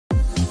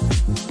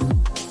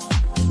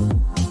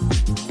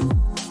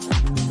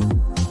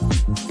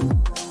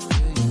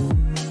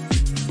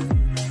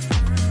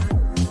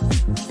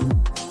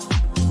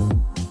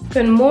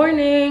Good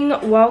morning,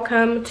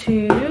 welcome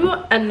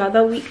to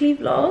another weekly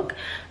vlog.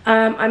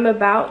 I'm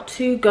about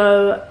to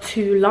go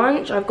to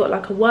lunch. I've got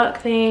like a work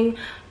thing,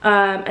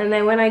 and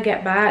then when I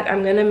get back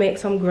I'm gonna make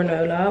some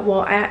granola.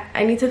 Well,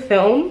 I need to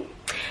film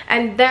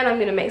and then I'm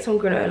gonna make some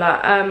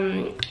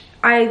granola.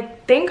 I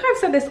think I've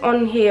said this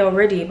on here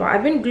already, but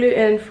I've been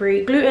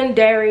gluten,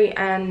 dairy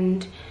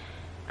and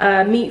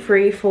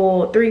meat-free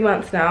for 3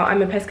 months now.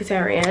 I'm a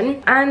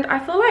pescatarian and I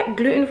feel like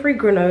gluten-free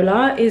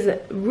granola is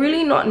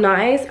really not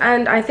nice,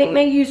 and I think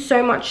they use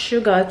so much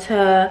sugar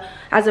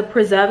as a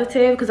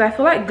preservative, because I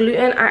feel like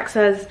gluten acts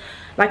as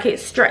like, it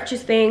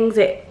stretches things,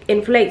 it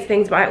inflates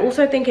things, but I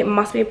also think it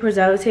must be a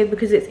preservative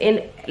because it's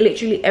in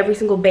literally every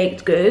single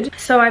baked good.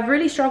 So I've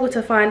really struggled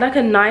to find like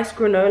a nice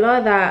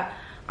granola that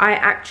I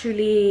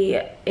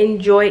actually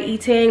enjoy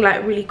eating,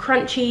 like really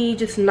crunchy,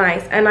 just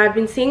nice. And I've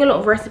been seeing a lot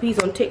of recipes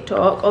on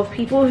TikTok of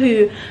people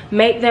who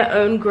make their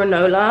own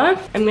granola.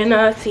 I'm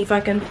gonna see if I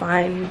can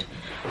find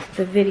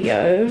the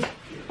video.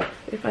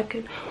 If I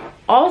could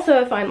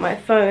also find my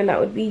phone, that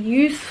would be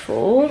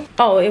useful.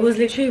 Oh, it was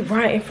literally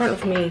right in front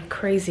of me,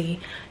 crazy.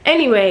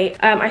 Anyway,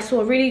 I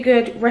saw a really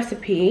good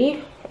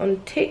recipe on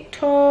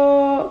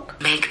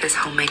TikTok. Make this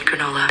homemade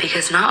granola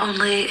because not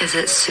only is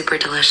it super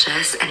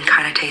delicious and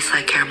kind of tastes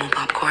like caramel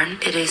popcorn,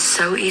 it is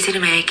so easy to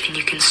make and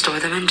you can store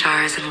them in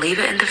jars and leave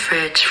it in the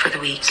fridge for the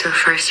week. So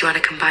first you want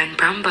to combine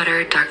brown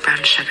butter, dark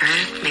brown sugar,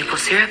 maple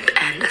syrup,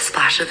 and a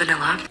splash of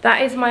vanilla.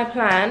 That is my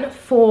plan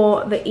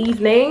for the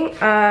evening.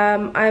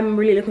 I'm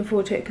really looking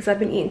forward to it because I've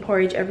been eating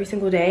porridge every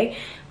single day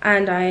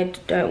and I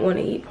don't want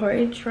to eat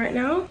porridge right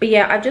now. But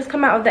yeah, I've just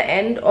come out of the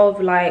end of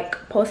like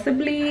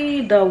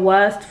possibly the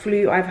worst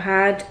flu I've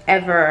had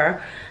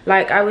ever.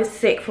 Like, I was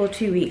sick for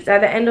 2 weeks. At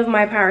the end of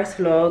my Paris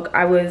vlog,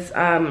 I was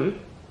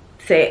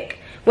sick.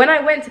 When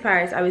I went to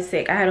Paris, I was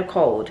sick. I had a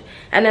cold.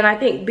 And then I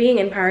think being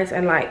in Paris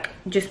and like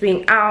just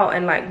being out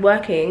and like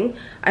working,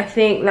 I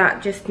think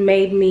that just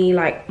made me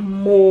like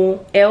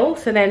more ill.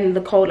 So then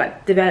the cold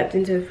like developed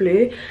into the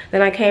flu.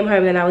 Then I came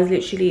home and I was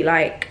literally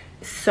like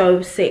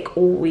so sick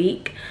all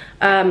week.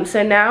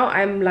 So now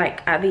I'm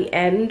like at the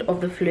end of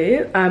the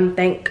flu,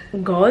 thank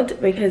God,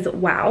 because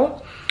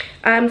wow.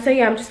 So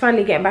yeah, I'm just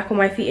finally getting back on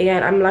my feet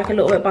again. I'm like a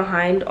little bit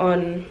behind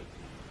on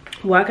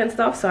work and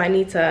stuff, so I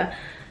need to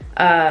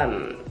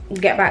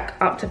get back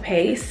up to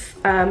pace.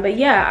 But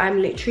yeah,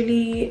 I'm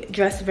literally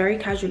dressed very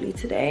casually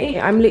today.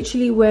 I'm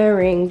literally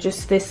wearing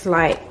just this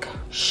like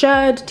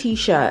shirred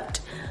t-shirt.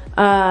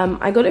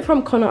 I got it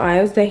from Connor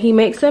Isles. That he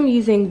makes them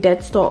using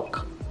dead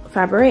stock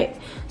fabric,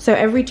 so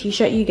every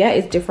t-shirt you get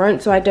is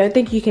different. So I don't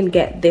think you can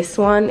get this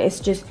one. It's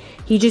just,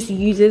 he just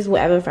uses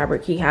whatever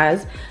fabric he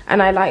has,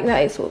 and I like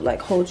that it sort of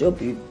like holds your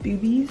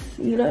boobies,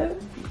 you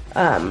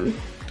know,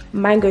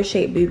 mango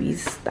shaped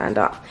boobies stand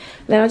up.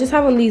 Then I just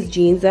have on these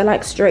jeans. They're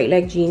like straight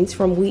leg jeans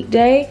from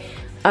Weekday.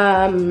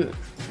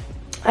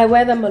 I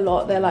wear them a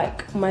lot. They're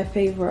like my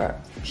favorite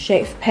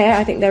shape pair.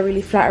 I think they're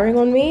really flattering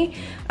on me.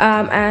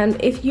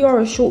 And if you're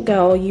a short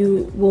girl,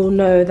 you will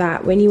know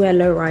that when you wear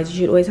low rise,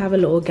 you should always have a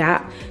little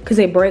gap because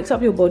it breaks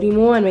up your body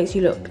more and makes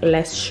you look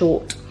less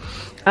short.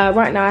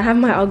 Right now I have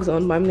my Uggs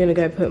on, but I'm gonna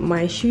go put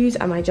my shoes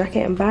and my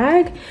jacket and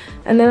bag,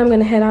 and then I'm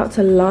gonna head out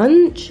to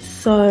lunch.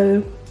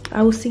 So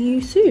I will see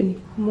you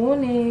soon.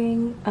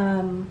 Morning.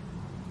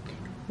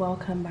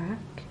 Welcome back.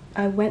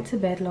 I went to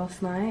bed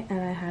last night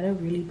and I had a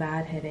really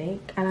bad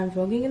headache, and I'm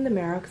vlogging in the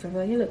mirror because I feel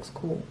like it looks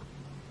cool.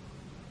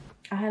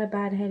 I had a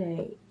bad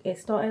headache. It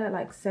started at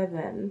like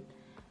 7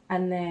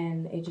 and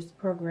then it just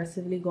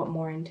progressively got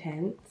more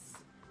intense.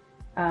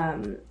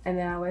 And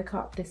then I woke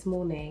up this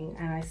morning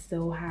and I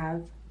still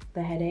have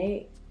the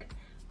headache.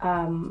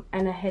 And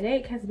a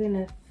headache has been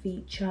a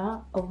feature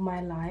of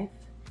my life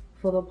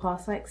for the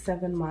past like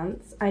 7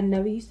 months. I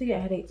never used to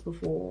get headaches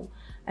before,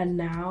 and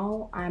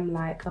now I'm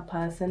like a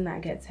person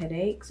that gets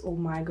headaches or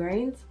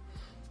migraines.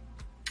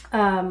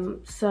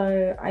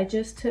 So I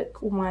just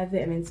took all my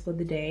vitamins for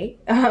the day.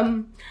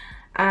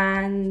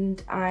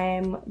 And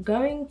I'm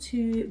going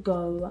to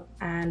go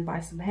and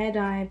buy some hair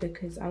dye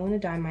because I want to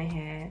dye my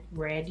hair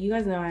red. You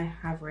guys know I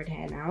have red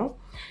hair now,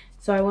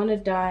 so I want to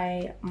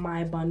dye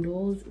my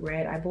bundles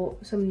red. I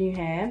bought some new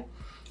hair.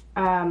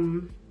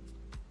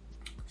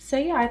 So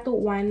yeah, I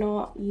thought why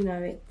not, you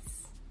know,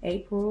 it's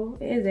April.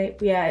 It is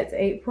April. Yeah, it's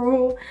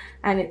April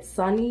and it's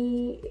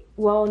sunny.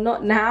 Well,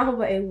 not now,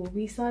 but it will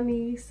be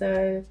sunny,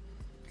 so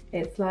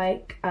it's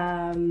like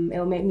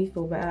it'll make me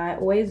feel better. I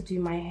always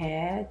do my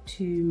hair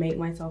to make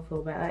myself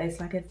feel better. It's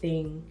like a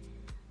thing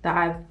that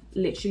I've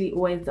literally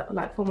always,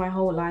 like for my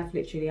whole life,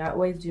 literally I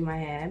always do my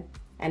hair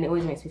and it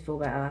always makes me feel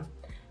better.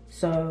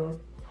 So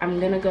I'm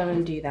gonna go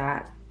and do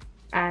that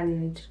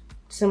and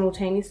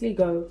simultaneously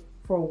go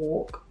for a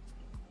walk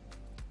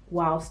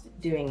whilst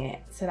doing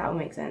it, so that will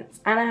make sense.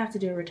 And I have to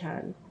do a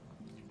return.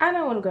 I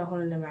don't want to go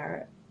Holland and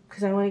Barrett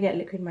because I want to get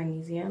liquid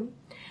magnesium.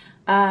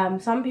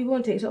 Some people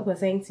on TikTok were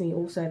saying to me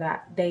also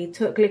that they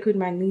took liquid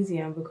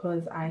magnesium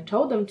because I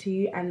told them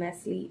to, and their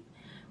sleep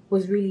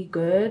was really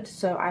good.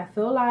 So I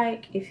feel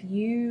like if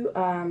you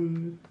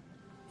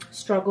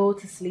struggle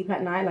to sleep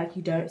at night, like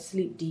you don't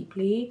sleep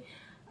deeply,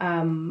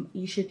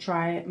 you should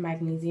try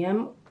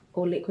magnesium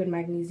or liquid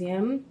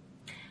magnesium.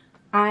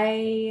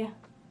 Apparently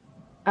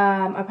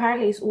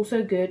it's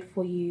also good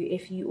for you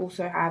if you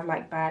also have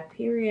like bad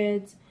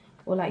periods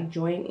or like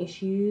joint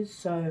issues,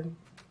 so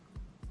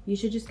you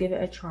should just give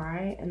it a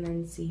try and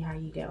then see how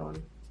you get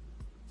on.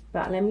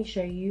 But let me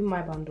show you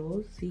my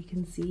bundles so you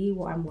can see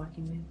what I'm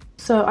working with.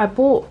 So I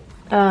bought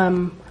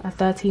a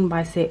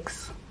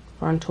 13x6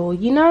 frontal.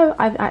 You know,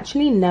 I've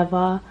actually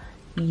never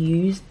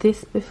used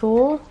this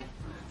before.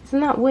 Isn't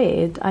that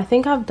weird? I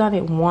think I've done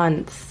it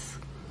once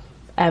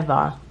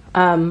ever.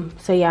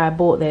 So yeah, I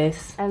bought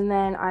this, and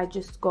then I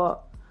just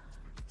got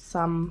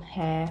some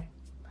hair.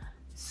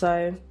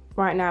 So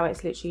right now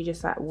it's literally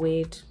just that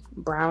weird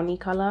brownie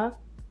color.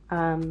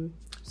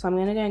 So I'm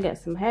gonna go and get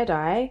some hair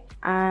dye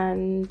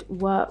and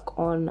work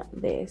on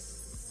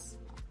this.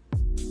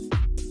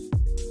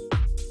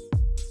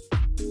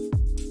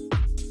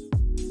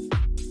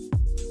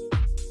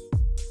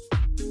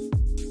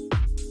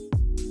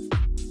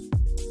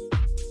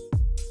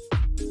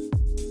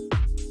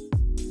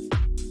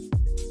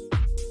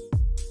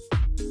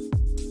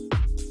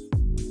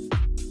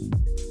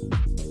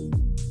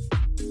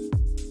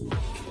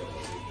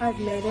 I've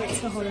made it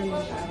to Holland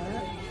and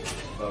Barrett.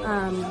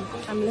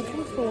 I'm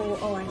looking for,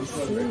 oh, I've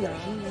seen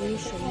them, let me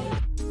show you.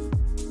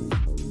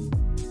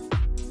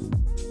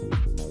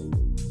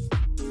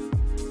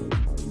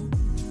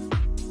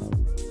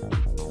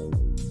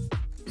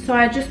 So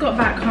I just got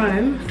back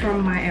home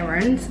from my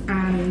errands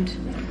and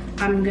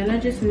I'm gonna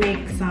just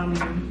make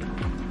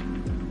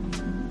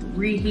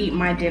reheat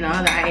my dinner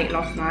that I ate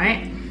last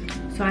night.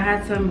 So I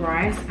had some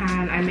rice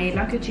and I made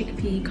like a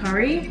chickpea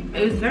curry.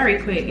 It was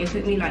very quick, it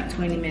took me like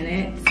 20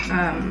 minutes.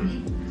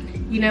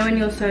 You know when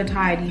you're so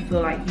tired you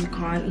feel like you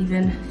can't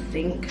even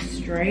think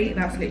straight?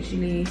 That's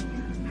literally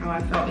how I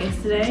felt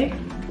yesterday.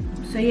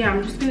 So yeah,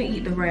 I'm just gonna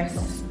eat the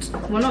rest.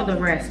 Well, not the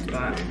rest,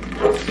 but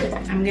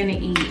I'm gonna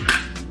eat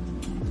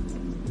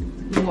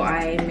what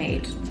I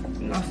made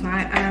last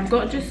night. And I've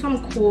got just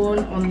some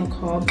corn on the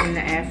cob in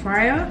the air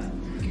fryer.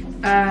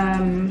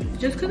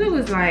 Just because it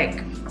was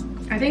like,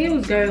 I think it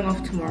was going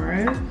off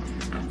tomorrow.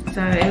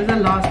 So it was the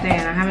last day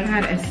and I haven't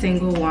had a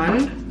single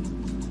one.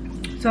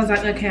 So I was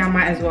like, okay, I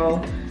might as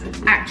well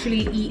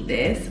actually eat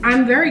this.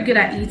 I'm very good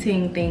at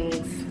eating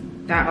things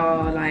that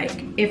are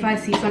like, if I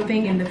see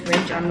something in the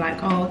fridge, I'm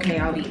like, oh, okay,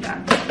 I'll eat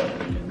that.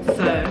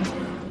 So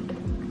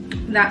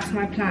that's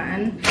my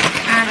plan. And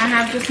I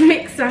have just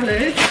mixed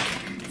salad.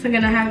 So I'm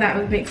gonna have that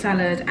with mixed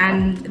salad.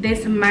 And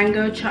this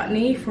mango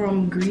chutney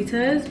from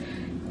Greeters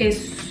is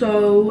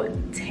so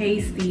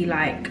tasty.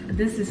 Like,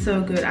 this is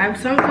so good.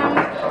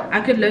 Sometimes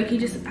I could low-key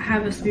just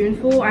have a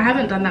spoonful. I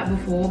haven't done that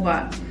before,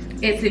 but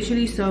it's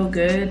literally so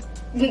good.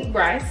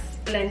 Rice,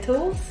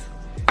 lentils,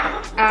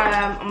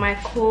 my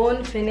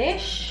corn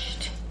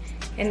finished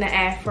in the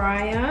air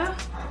fryer.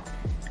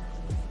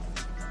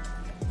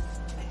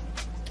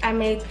 I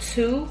made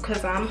 2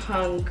 because I'm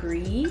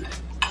hungry.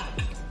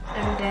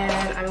 And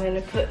then I'm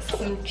gonna put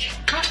some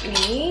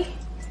chutney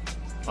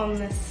on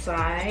the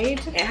side.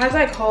 It has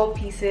like whole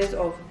pieces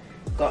of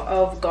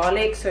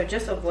garlic, so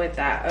just avoid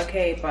that,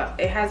 okay? But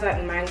it has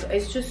like mango.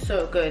 It's just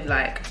so good.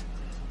 Like,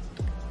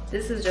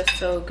 this is just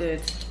so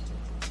good,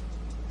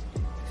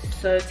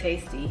 so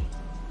tasty.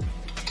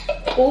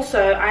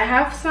 Also, I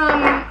have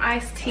some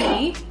iced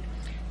tea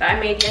that I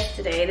made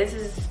yesterday. This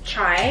is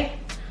chai,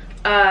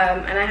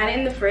 and I had it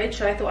in the fridge,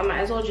 so I thought I might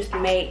as well just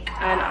make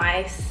an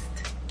iced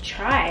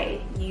chai,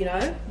 you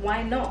know,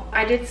 why not?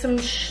 I did some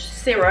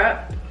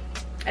syrup.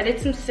 I did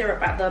some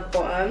syrup at the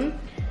bottom,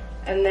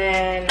 and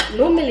then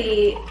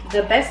normally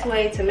the best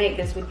way to make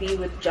this would be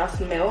with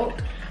just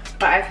milk,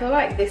 but I feel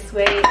like this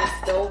way is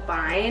still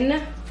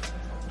fine.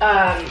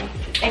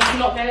 It's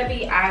not gonna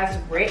be as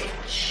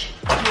rich,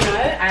 you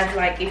know, as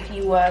like if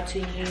you were to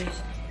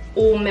use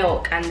all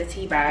milk and the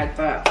tea bag,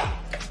 but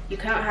you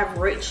can't have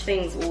rich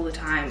things all the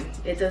time.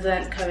 It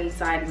doesn't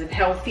coincide with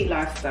healthy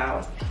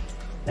lifestyle.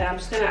 Then I'm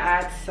just gonna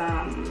add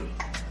some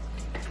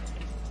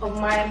of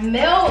my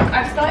milk.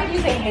 I started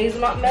using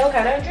hazelnut milk.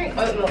 I don't drink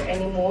oat milk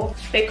anymore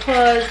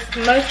because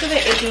most of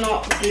it is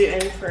not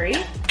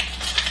gluten-free.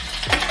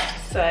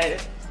 So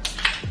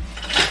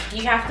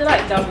you have to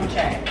like double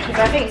check, because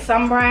I think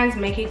some brands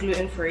make it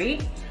gluten-free,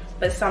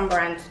 but some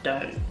brands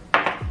don't.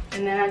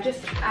 And then I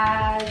just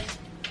add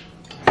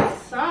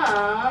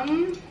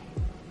some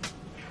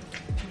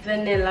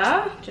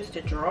vanilla, just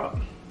a drop,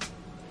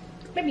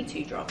 maybe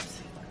 2 drops.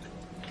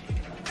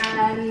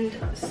 And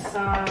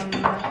some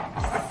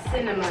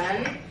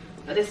cinnamon,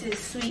 but this is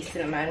sweet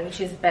cinnamon,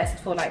 which is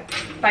best for like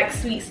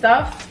sweet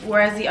stuff,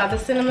 whereas the other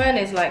cinnamon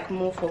is like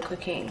more for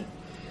cooking.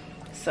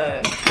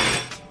 So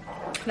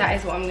that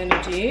is what I'm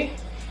gonna do.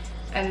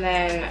 And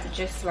then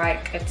just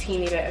like a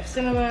teeny bit of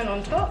cinnamon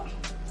on top.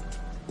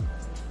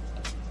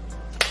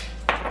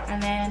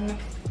 And then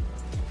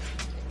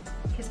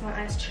here's my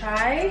iced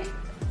chai.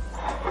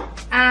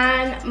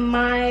 And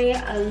my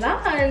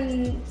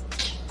lunch.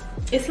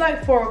 It's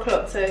like 4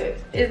 o'clock, so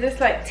is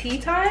this like tea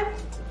time?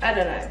 I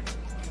don't know.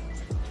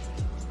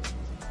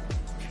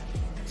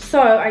 So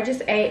I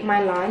just ate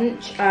my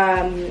lunch,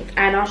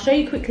 and I'll show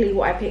you quickly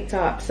what I picked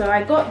up. So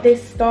I got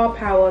this Star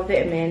Power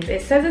vitamins.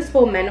 It says it's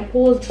for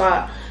menopause,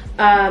 but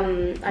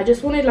I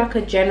just wanted like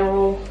a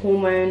general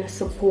hormone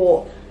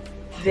support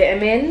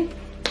vitamin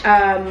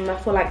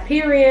for like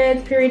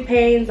periods, period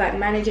pains, like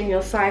managing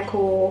your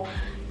cycle,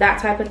 that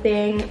type of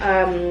thing.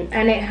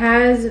 And it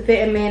has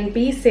vitamin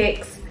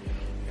B6,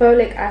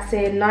 folic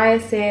acid,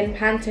 niacin,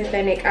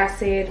 pantothenic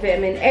acid,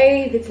 vitamin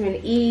A,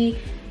 vitamin E,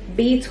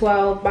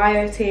 B12,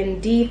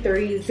 biotin,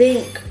 D3,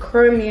 zinc,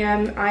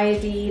 chromium,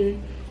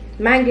 iodine,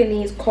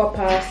 manganese,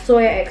 copper,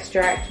 soya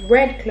extract,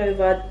 red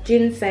clover,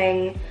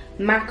 ginseng,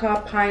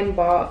 maca, pine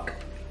bark,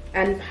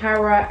 and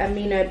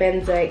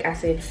para-aminobenzoic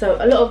acid. So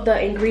a lot of the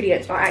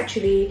ingredients are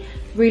actually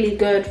really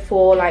good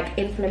for like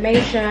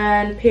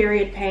inflammation,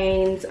 period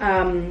pains,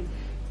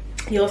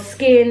 your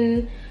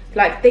skin,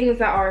 like things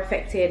that are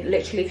affected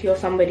literally if you're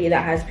somebody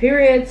that has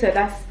periods. So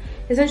that's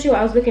essentially what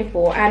I was looking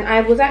for. And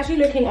I was actually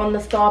looking on the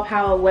Star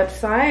Power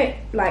website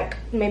like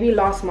maybe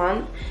last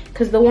month,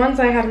 because the ones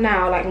I have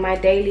now, like my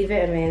daily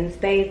vitamins,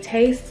 they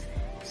taste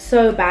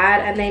so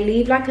bad and they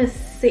leave like a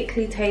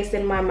sickly taste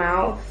in my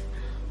mouth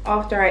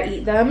after I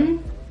eat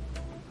them.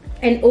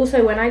 And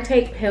also when I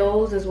take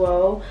pills as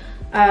well,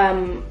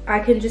 I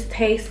can just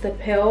taste the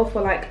pill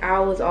for like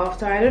hours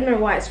after. I don't know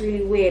why, it's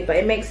really weird, but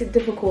it makes it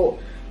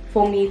difficult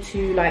for me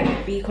to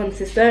like be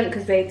consistent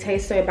because they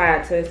taste so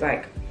bad. So it's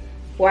like,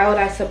 why would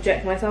I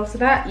subject myself to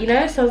that, you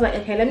know? So I was like,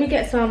 okay, let me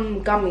get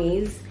some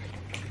gummies.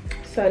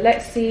 So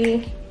let's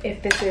see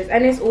if this is,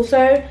 and it's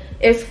also,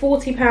 it's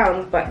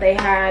 £40, but they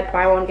had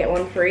buy one get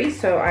one free,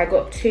 so I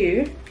got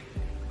 2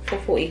 for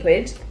 40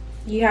 quid.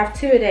 You have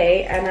 2 a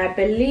day, and I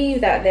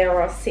believe that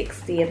there are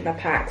 60 in the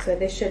pack, so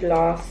this should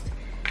last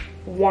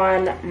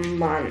 1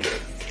 month.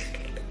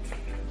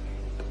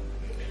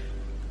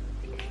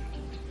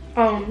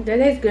 That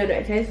tastes good.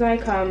 It tastes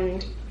like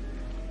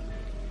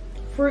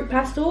fruit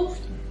pastels.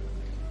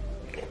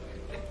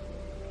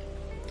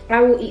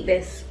 I will eat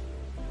this.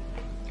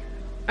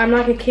 I'm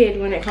like a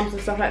kid when it comes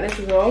to stuff like this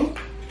as well.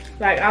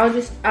 Like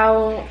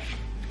I'll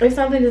if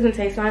something doesn't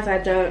taste nice,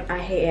 I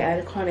hate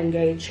it. I can't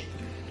engage.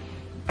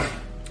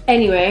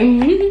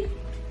 Anyway,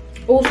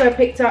 also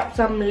picked up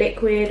some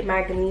liquid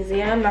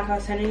magnesium, like I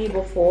was telling you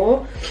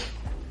before.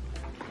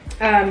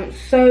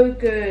 So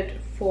good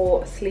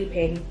for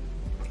sleeping.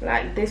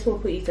 Like this will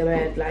put you to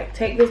bed. Like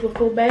take this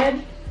before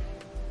bed,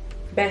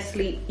 best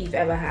sleep you've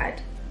ever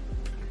had.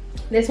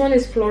 This one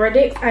is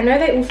Floridix. I know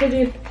they also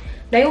do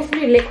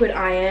liquid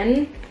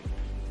iron.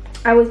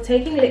 I was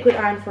taking liquid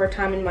iron for a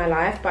time in my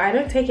life, but I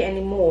don't take it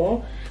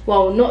anymore.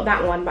 Well, not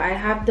that one, but I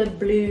have the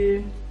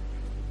blue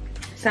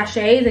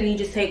sachets, and you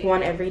just take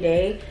one every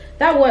day.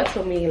 That works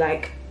for me.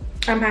 Like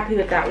I'm happy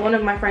with that. One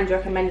of my friends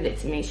recommended it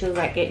to me. She was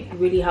like, it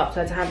really helps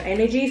her to have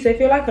energy. So if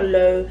you're like a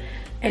low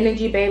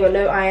energy babe or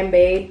low iron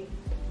babe,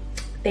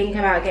 think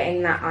about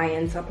getting that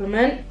iron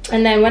supplement.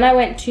 And then when I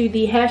went to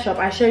the hair shop,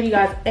 I showed you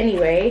guys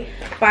anyway,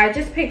 but I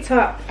just picked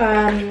up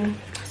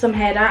some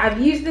hair dye.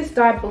 I've used this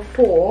dye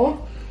before.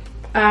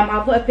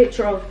 I'll put a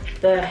picture of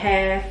the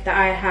hair that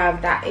I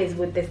have that is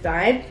with this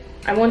dye.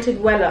 I wanted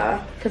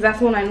Wella because that's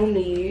the one I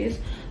normally use,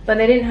 but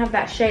they didn't have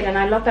that shade, and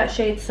I love that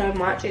shade so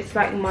much. It's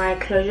like my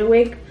closure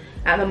wig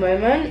at the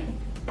moment.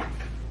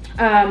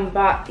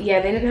 But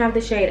yeah, they didn't have the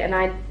shade, and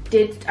I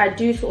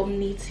do sort of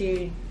need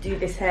to do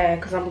this hair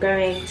because I'm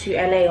going to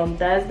LA on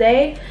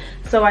Thursday,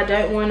 so I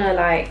don't want to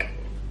like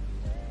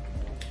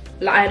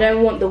I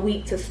don't want the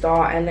week to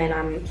start and then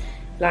I'm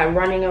like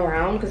running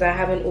around because I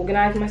haven't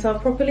organized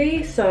myself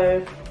properly.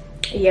 So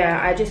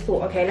yeah, I just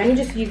thought, okay, let me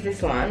just use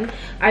this one.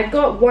 I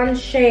got one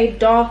shade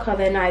darker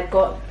than I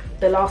got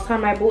the last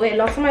time I bought it.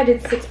 Last time I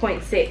did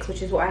 6.6,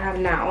 which is what I have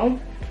now,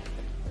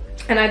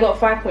 and I got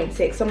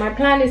 5.6. So my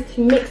plan is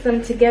to mix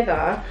them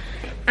together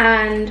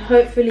and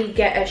hopefully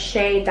get a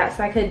shade that's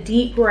like a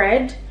deep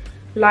red,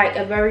 like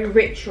a very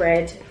rich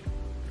red,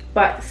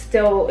 but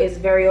still is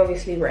very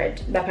obviously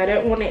red. Like I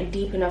don't want it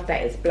deep enough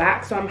that it's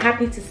black, so I'm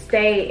happy to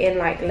stay in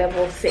like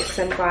level 6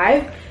 and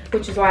 5,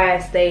 which is why I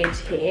stayed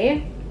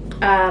here.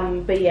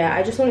 But yeah,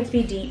 I just want it to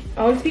be deep.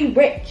 I want it to be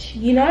rich,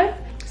 you know?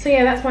 So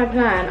yeah, that's my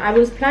plan. I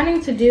was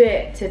planning to do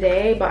it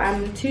today, but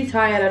I'm too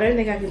tired. I don't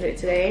think I can do it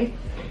today,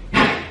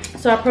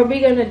 so I'm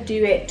probably gonna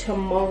do it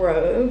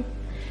tomorrow.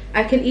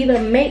 I can either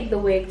make the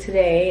wig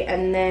today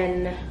and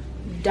then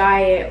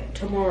dye it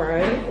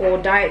tomorrow, or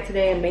dye it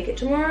today and make it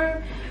tomorrow.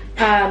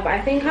 But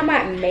I think I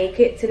might make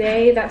it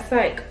today. That's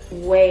like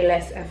way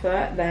less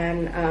effort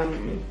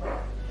than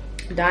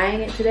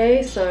dyeing it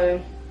today. So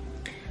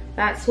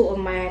that's sort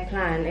of my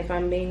plan, if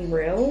I'm being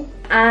real.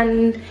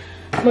 And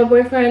my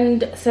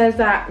boyfriend says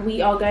that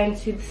we are going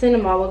to the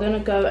cinema. We're gonna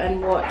go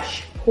and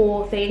watch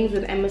Poor Things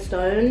with Emma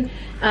Stone.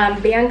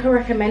 Bianca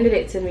recommended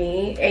it to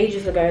me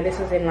ages ago. This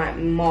was in like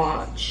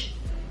March,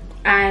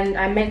 and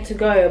I meant to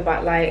go,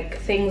 but like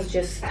things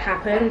just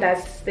happened,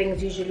 as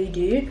things usually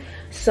do.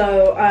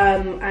 So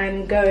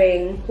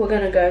we're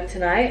gonna go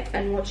tonight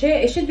and watch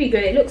it. It should be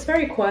good. It looks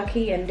very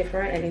quirky and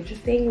different and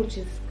interesting, which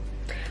is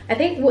I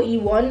think what you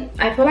want,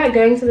 I feel like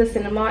going to the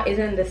cinema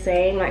isn't the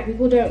same. Like,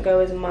 people don't go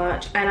as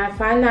much, and I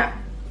find that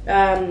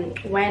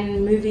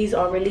when movies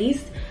are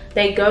released,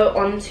 they go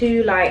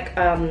onto like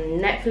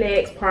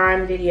Netflix,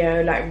 Prime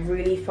Video, like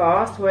really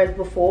fast, whereas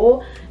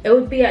before it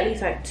would be at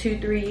least like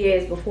 2-3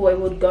 years before it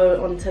would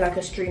go onto like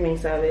a streaming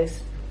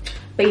service.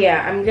 But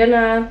yeah, I'm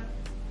gonna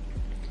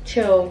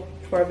chill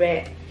for a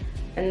bit,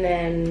 and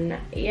then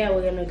yeah,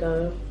 we're gonna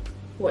go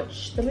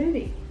watch the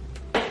movie.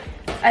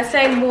 I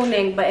say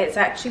morning, but it's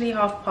actually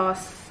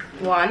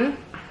 1:30.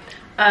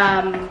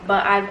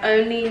 But I've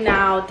only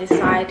now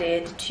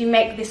decided to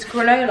make this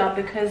granola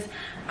because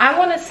I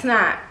want a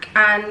snack,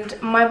 and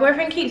my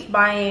boyfriend keeps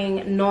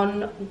buying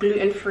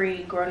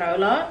non-gluten-free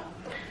granola.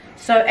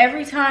 So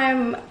every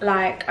time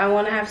like I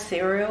want to have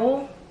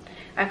cereal,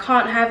 I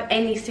can't have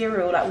any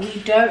cereal. Like,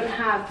 we don't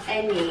have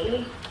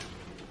any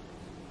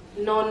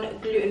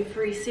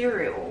non-gluten-free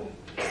cereal.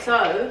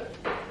 So,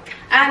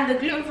 and the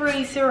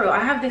gluten-free cereal,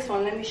 I have this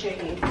one, let me show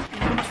you.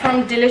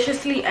 From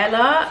Deliciously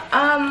Ella.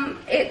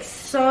 It's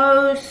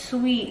so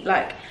sweet.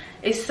 Like,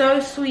 it's so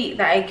sweet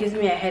that it gives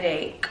me a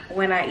headache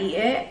when I eat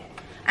it.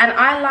 And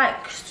I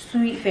like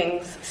sweet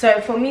things.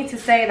 So for me to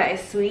say that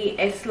it's sweet,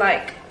 it's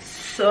like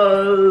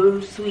so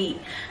sweet.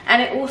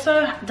 And it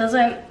also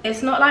doesn't,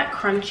 it's not like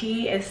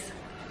crunchy. It's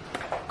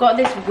got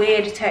this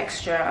weird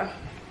texture.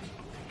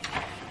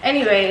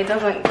 Anyway,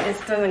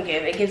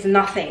 it gives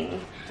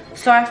nothing.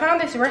 So I found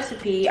this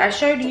recipe. I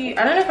showed you,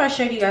 I don't know if I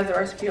showed you guys the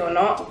recipe or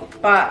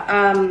not, but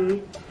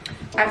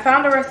I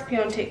found a recipe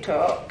on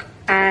TikTok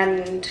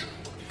and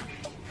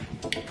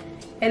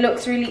it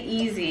looks really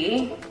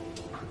easy.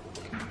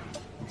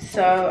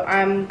 So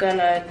I'm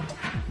gonna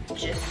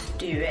just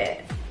do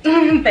it.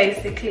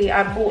 Basically,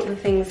 I bought the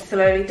things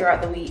slowly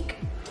throughout the week.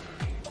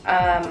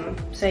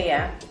 So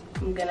yeah,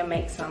 I'm gonna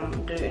make some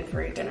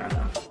gluten-free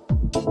granola.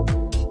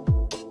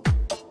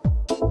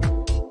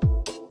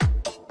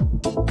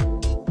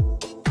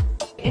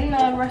 In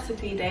the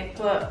recipe, they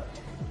put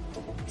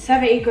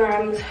 70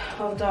 grams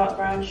of dark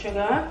brown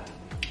sugar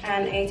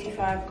and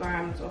 85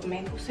 grams of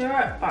maple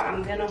syrup, but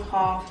I'm gonna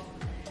half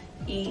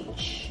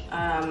each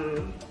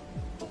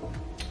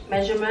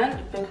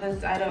measurement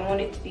because I don't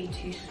want it to be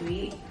too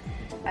sweet.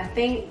 I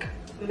think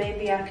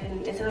maybe I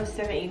can, instead of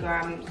 70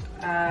 grams,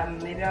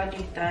 maybe I'll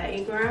do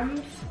 30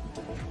 grams.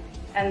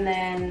 And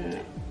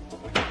then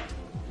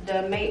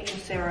the maple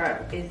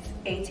syrup is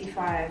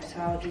 85, so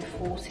I'll do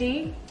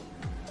 40.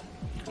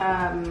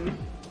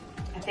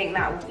 I think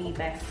that would be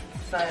best,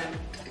 so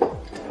that's what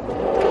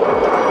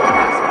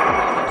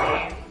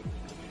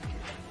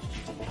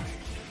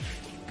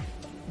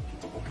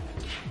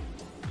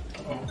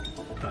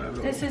I'm gonna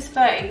do. This is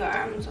 30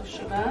 grams of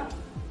sugar.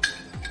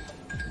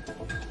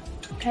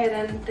 Okay,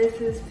 then this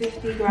is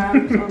 50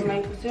 grams of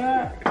maple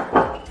syrup.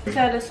 This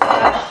had a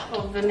splash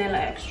of vanilla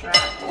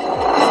extract,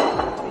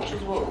 which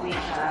is what we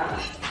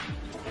have.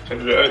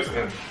 And the oats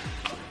then?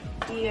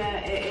 Yeah,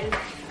 it is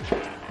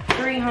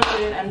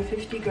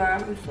 350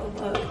 grams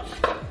of oats.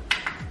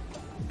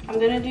 I'm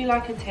gonna do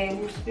like a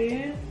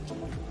tablespoon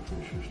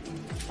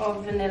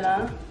of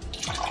vanilla.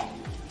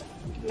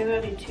 Maybe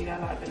I'll do 2, I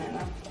like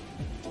vanilla.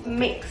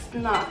 Mixed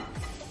nuts,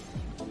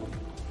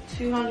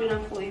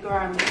 240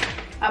 grams.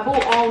 I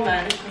bought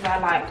almonds because I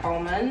like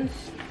almonds.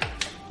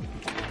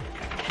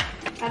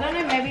 I don't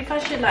know, maybe if I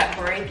should like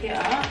break it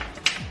up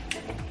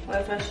or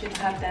if I should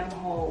have them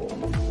whole.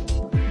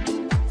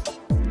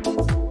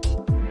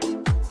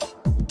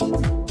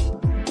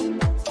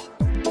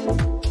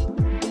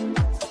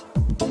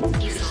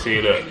 See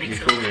that, you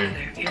feel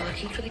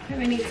me?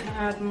 We need to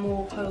add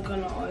more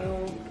coconut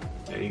oil.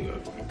 There you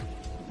go.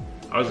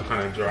 I was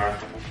kind of dry.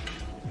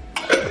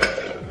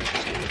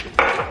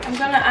 I'm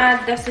gonna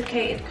add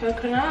desiccated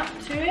coconut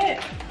to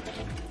it.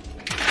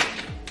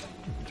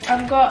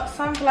 I've got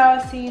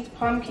sunflower seeds,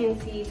 pumpkin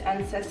seeds,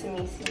 and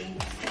sesame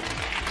seeds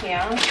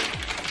here.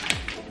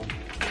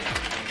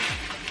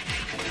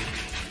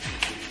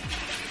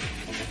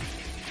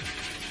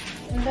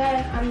 And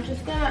then I'm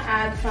just gonna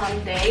add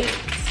some dates.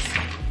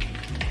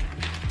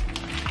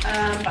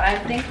 But I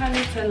think I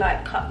need to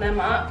like cut them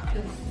up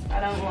because I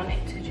don't want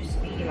it to just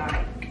be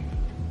like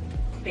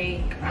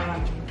big,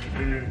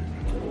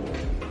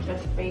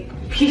 just big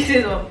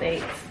pieces of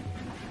dates.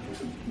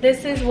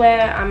 This is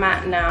where I'm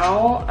at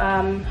now.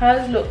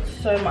 Hers looks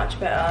so much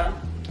better,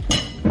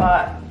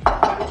 but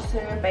I'm just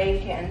gonna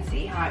bake it and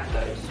see how it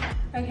goes.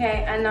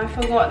 Okay, and I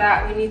forgot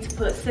that we need to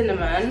put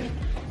cinnamon.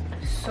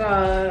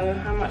 So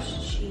how much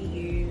did she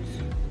use?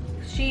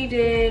 She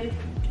did,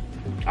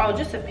 oh,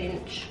 just a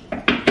pinch.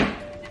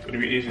 Would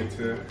it be easier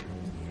to? Okay.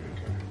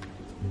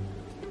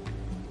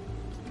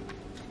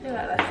 I feel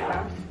like that's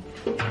enough.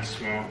 That's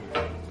small.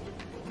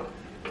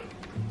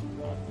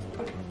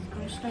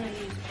 I'm just gonna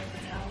use paper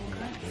towel,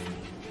 okay?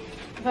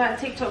 But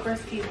TikTok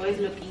recipes always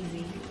look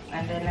easy,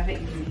 and they're never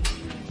easy.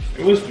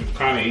 It was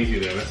kind of easy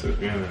though, let's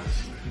be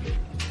honest.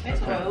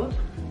 It's okay. oiled.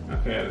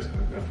 Okay, that's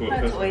good. I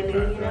thought It's oily, you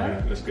know?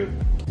 Yeah, that's good.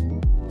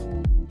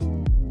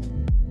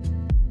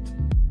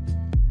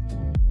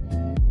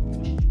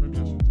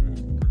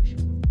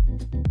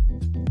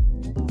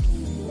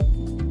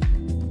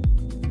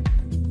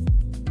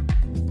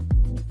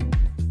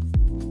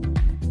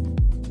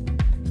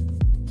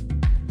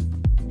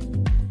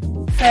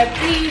 So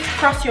please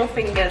cross your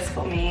fingers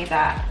for me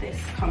that this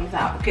comes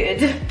out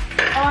good.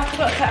 Oh, I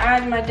forgot to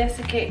add my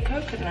desiccated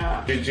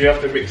coconut. Did you have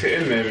to mix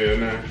it in maybe or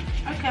no?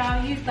 Okay,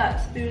 I'll use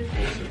that spoon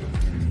thing.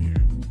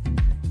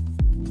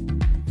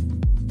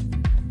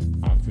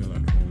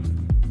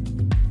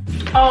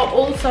 Oh,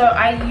 also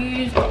I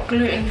use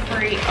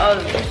gluten-free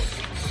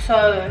oats.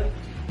 So,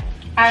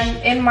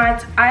 and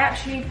I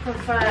actually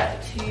prefer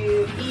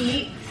to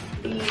eat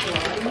these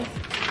ones.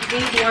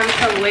 These ones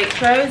from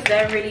Waitrose,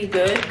 they're really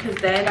good because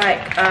they're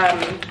like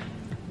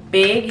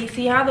big. You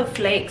see how the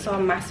flakes are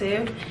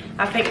massive?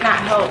 I think that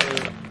helps.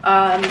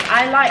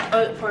 I like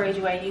oat porridge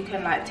where you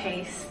can like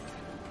taste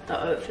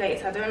the oat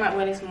flakes. I don't like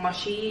when it's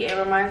mushy. It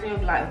reminds me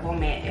of like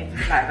vomit if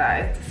it's like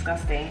that. It's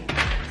disgusting.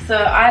 So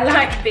I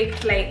like big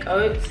flake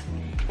oats.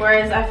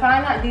 Whereas I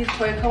find that these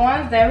Quaker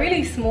ones, they're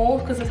really small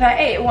because if I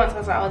ate it once, I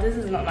was like, oh, this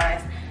is not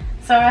nice.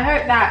 So I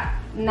hope that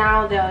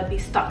now they'll be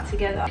stuck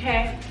together.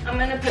 Okay, I'm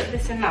gonna put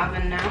this in the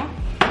oven now.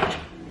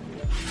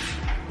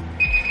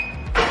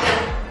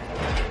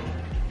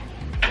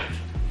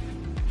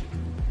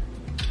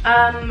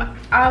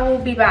 I will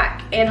be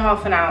back in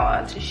half an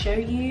hour to show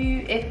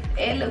you if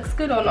it looks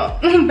good or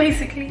not,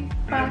 basically.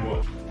 Bye.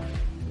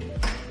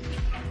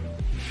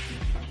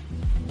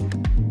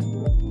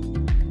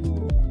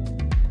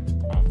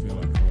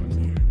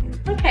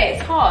 Okay,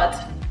 it's hard.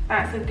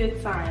 That's a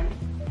good sign.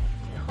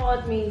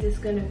 Hard means it's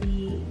gonna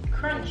be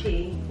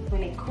crunchy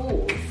when it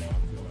cools.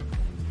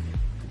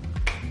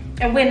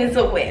 A win is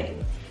a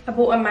win. I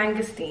bought a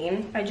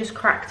mangosteen. I just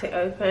cracked it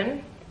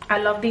open. I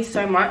love these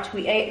so much.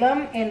 We ate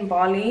them in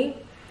Bali.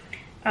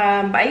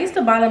 But I used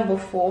to buy them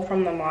before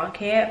from the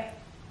market.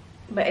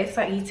 But it's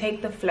like you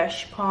take the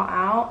flesh part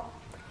out.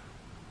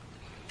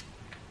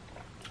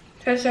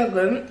 It's so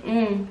good.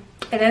 And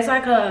there's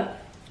like a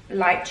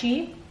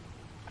lychee.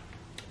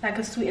 Like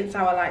a sweet and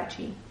sour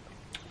lychee.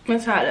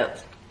 That's how it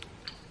looks.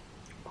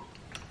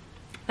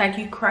 Like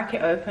you crack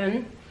it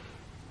open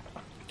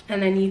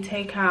and then you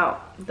take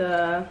out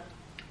the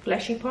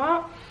fleshy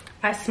part.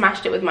 I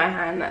smashed it with my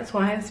hand, that's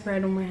why I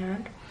sprayed on my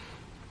hand.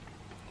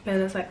 But it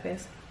looks like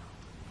this.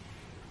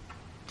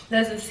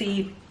 There's a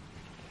seed,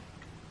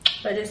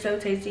 but it's so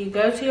tasty.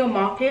 Go to your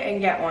market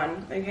and get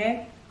one,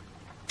 okay?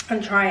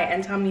 And try it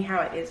and tell me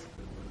how it is.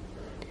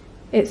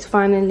 It's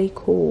finally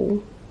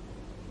cool.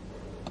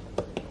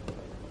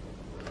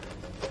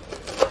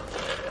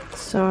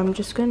 So I'm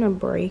just gonna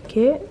break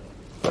it.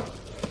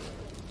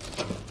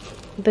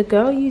 The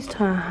girl used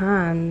her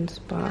hands,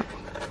 but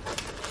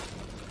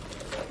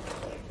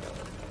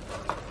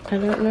I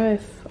don't know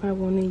if I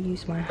want to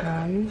use my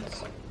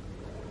hands.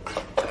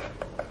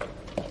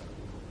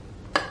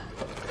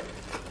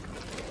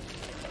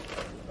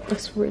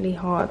 It's really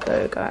hard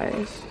though,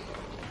 guys.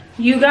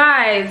 You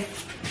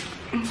guys,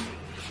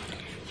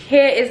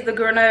 here is the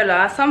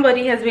granola.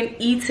 Somebody has been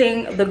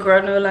eating the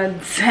granola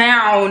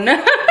down.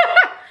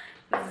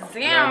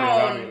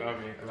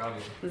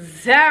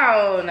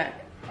 Down.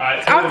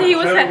 After he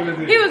was like,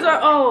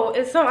 oh,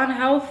 it's so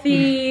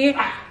unhealthy.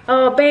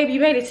 Oh, babe,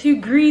 you made it too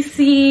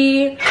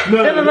greasy.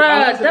 Then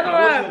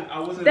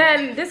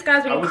this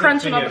guy's been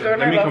crunching up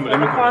granola for the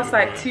past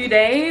like 2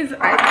 days.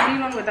 I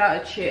seen one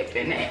without a chip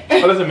in it.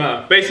 It doesn't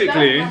matter.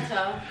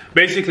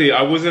 Basically,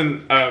 I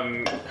wasn't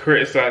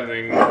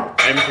criticizing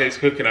MK's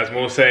cooking. I was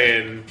more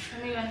saying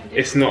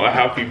it's not a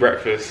healthy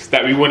breakfast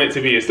that we want it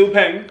to be. It's still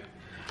peng.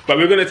 But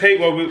we're gonna take,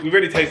 well, we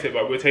already tasted it,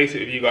 but we'll taste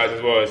it with you guys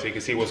as well so you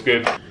can see what's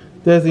good.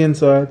 There's the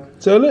inside.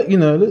 So look, you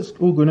know, it looks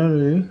all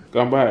granola.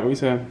 Go and buy it, what are you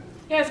saying?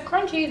 Yeah, it's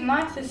crunchy, it's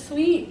nice, it's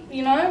sweet,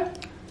 you know?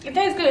 It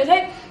tastes good.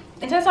 It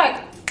tastes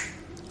like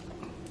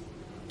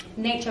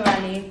Nature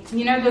Valley.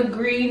 You know the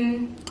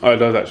green? Oh, it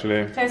does actually.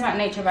 It tastes like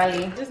Nature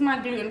Valley. This is my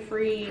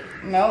gluten-free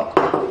milk.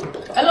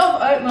 A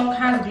lot of oat milk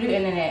has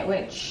gluten in it,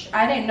 which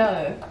I didn't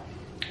know.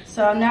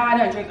 So now I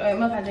don't drink oat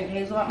milk, I drink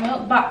hazelnut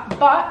milk.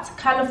 But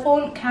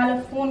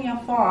California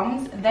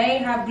Farms, they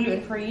have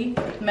gluten-free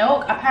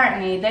milk.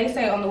 Apparently, they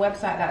say on the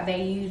website that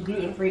they use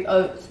gluten-free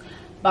oats,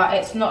 but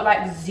it's not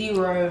like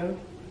 0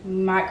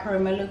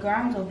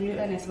 micromilligrams of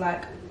gluten. It's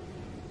like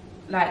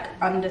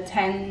under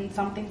 10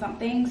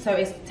 something. So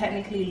it's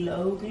technically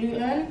low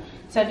gluten.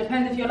 So it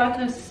depends if you're like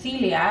a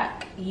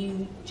celiac,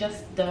 you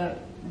just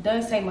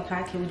don't say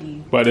Mikai killed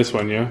you. But this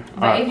one, yeah?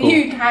 But if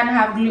you can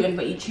have gluten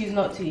but you choose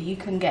not to, you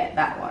can get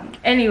that one.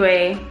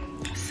 Anyway,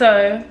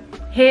 so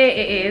here it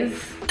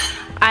is.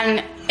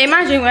 And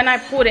imagine when I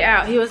poured it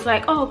out, he was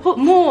like, oh, put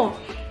more.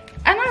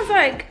 And I was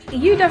like,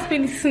 you just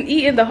been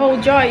eating the whole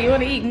jar, you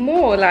want to eat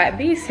more? Like,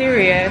 be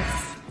serious.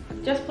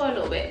 Just pour a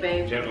little bit,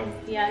 babe. Gentle.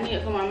 Yeah, I need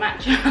it for my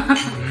matcha.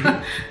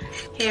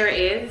 Here it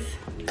is.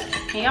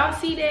 Can y'all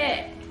see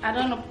that? I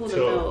don't want to pour the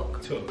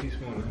milk. Took a piece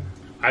more, man.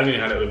 I haven't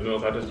even had it with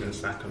milk, I've just been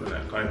snacking on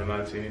it. Can't even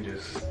lie to you,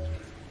 just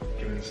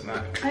giving a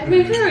snack. Are you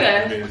being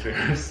serious? I'm being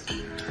serious.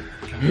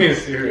 I'm being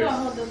serious.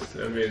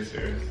 Yeah, I'm being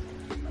serious.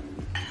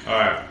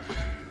 Alright.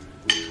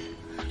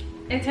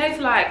 It tastes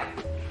like,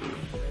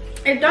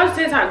 it does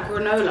taste like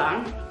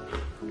granola.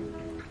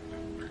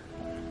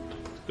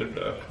 Good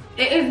though.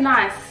 It is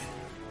nice,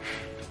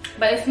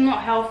 but it's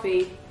not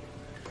healthy.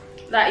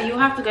 Like, you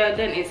have to go to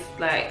dentist,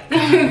 like,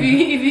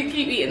 if you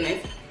keep eating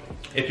this.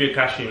 If you're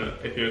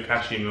a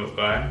cashew milk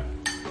guy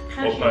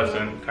or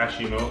person,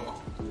 cashew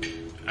milk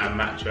and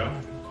matcha,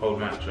 cold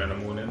matcha in the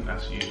morning,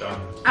 that's you done.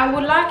 I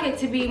would like it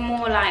to be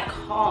more like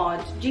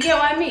hard. Do you get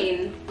what I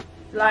mean?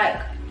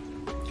 Like,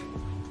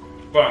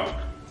 But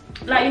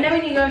you know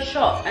when you go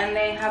shop and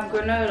they have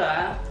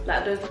granola,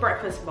 like those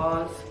breakfast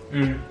bars.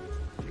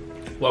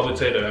 what I would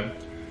say though,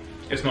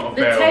 it's not a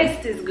The fair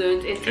taste is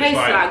good. It tastes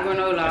like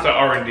granola. It's like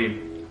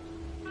R&D.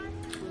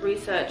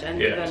 Research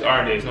and Yeah, it's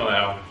R&D. It's not an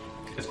L.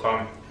 It's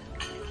calm.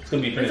 It's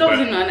gonna be finished. It's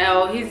obviously not an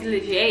L. He's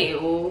legit ate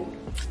it all.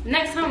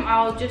 Next time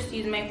I'll just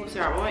use maple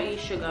syrup. I won't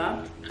use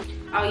sugar.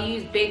 I'll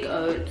use big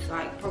oats,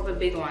 like proper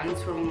big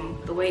ones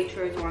from the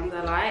Waitrose ones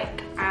I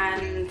like.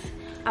 And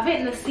I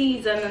think the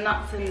seeds and the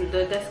nuts and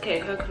the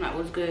desiccated coconut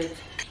was good.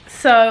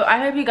 So I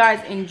hope you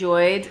guys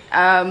enjoyed.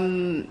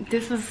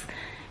 This was,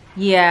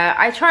 yeah,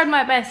 I tried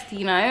my best,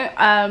 you know.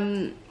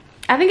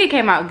 I think it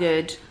came out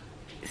good.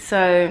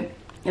 So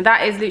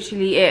that is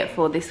literally it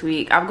for this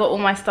week. I've got all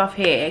my stuff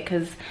here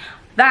because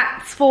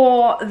that's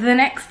for the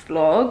next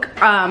vlog.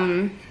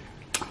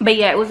 But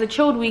yeah, it was a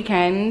chilled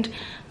weekend,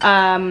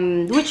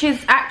 which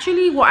is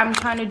actually what I'm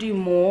trying to do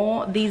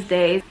more these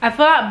days. I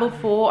feel like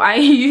before I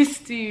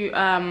used to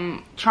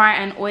try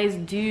and always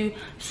do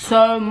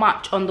so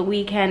much on the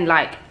weekend.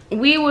 Like,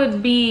 we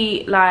would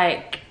be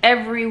like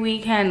every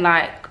weekend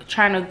like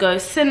trying to go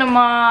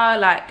cinema,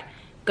 like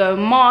go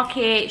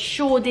market,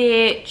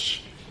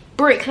 Shoreditch,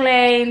 Brick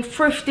Lane,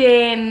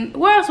 thrifting.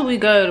 Where else would we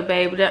go,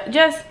 babe?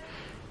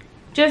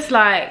 Just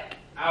like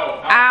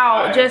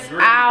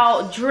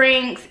out,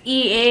 drinks,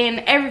 eating,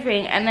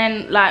 everything. And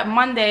then like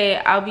Monday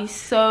I'll be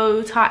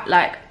so tired,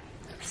 like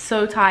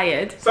so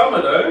tired.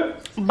 Summer though.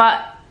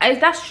 But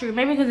that's true.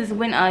 Maybe because it's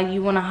winter,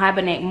 you want to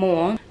hibernate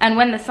more, and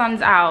when the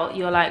sun's out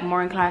you're like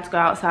more inclined to go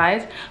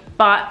outside.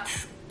 But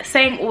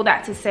saying all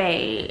that to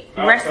say,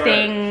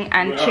 resting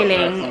and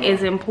chilling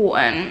is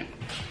important.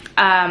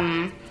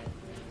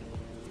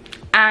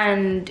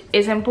 And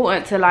it's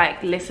important to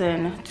like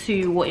listen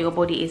to what your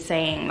body is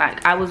saying.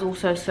 Like, I was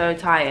also so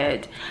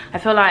tired. I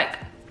feel like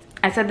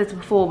I said this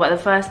before, but the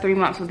first 3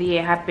 months of the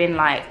year have been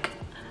like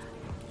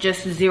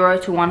just 0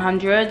 to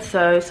 100.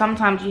 So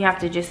sometimes you have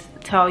to just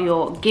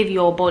give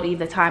your body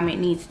the time it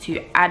needs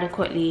to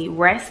adequately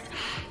rest.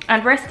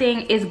 And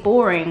resting is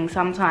boring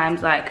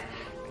sometimes. Like,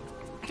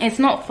 it's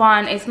not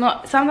fun.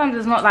 Sometimes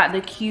it's not like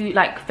the cute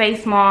like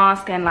face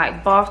mask and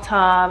like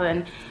bathtub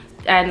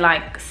and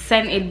like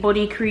scented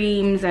body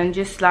creams and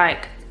just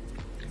like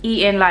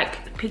eating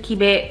like picky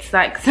bits.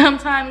 Like,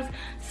 sometimes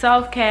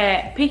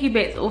self-care, picky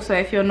bits also,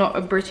 if you're not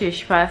a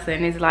British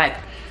person, is like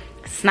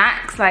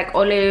snacks like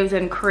olives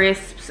and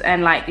crisps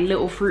and like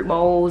little fruit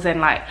bowls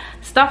and like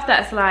stuff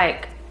that's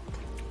like,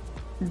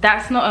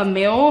 that's not a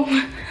meal.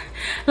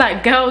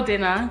 Like girl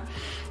dinner.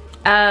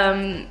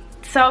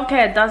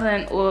 Self-care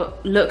doesn't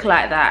look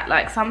like that.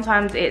 Like,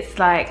 sometimes it's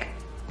like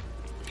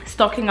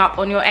stocking up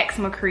on your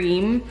eczema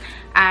cream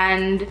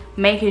and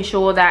making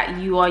sure that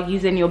you are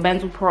using your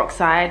benzoyl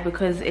peroxide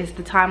because it's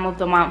the time of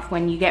the month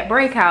when you get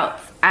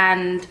breakouts,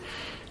 and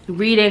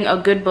reading a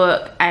good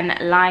book and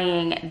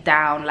lying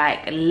down.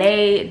 Like,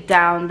 lay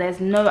down. There's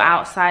no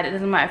outside. It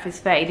doesn't matter if it's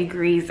 30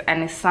 degrees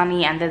and it's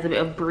sunny and there's a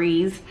bit of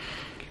breeze.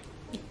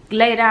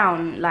 Lay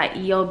down. Like,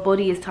 your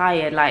body is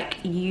tired. Like,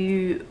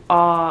 you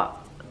are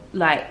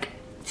like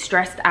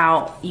stressed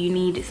out. You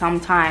need some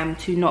time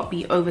to not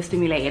be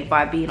overstimulated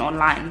by being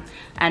online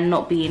and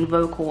not being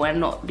vocal and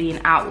not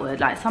being outward,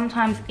 like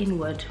sometimes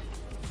inward. Do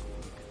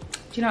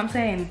you know what I'm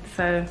saying?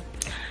 So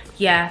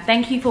yeah,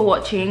 thank you for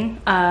watching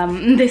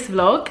this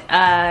vlog,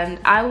 and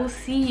I will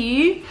see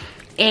you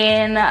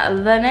in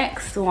the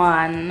next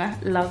one.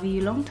 Love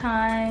you long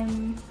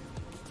time.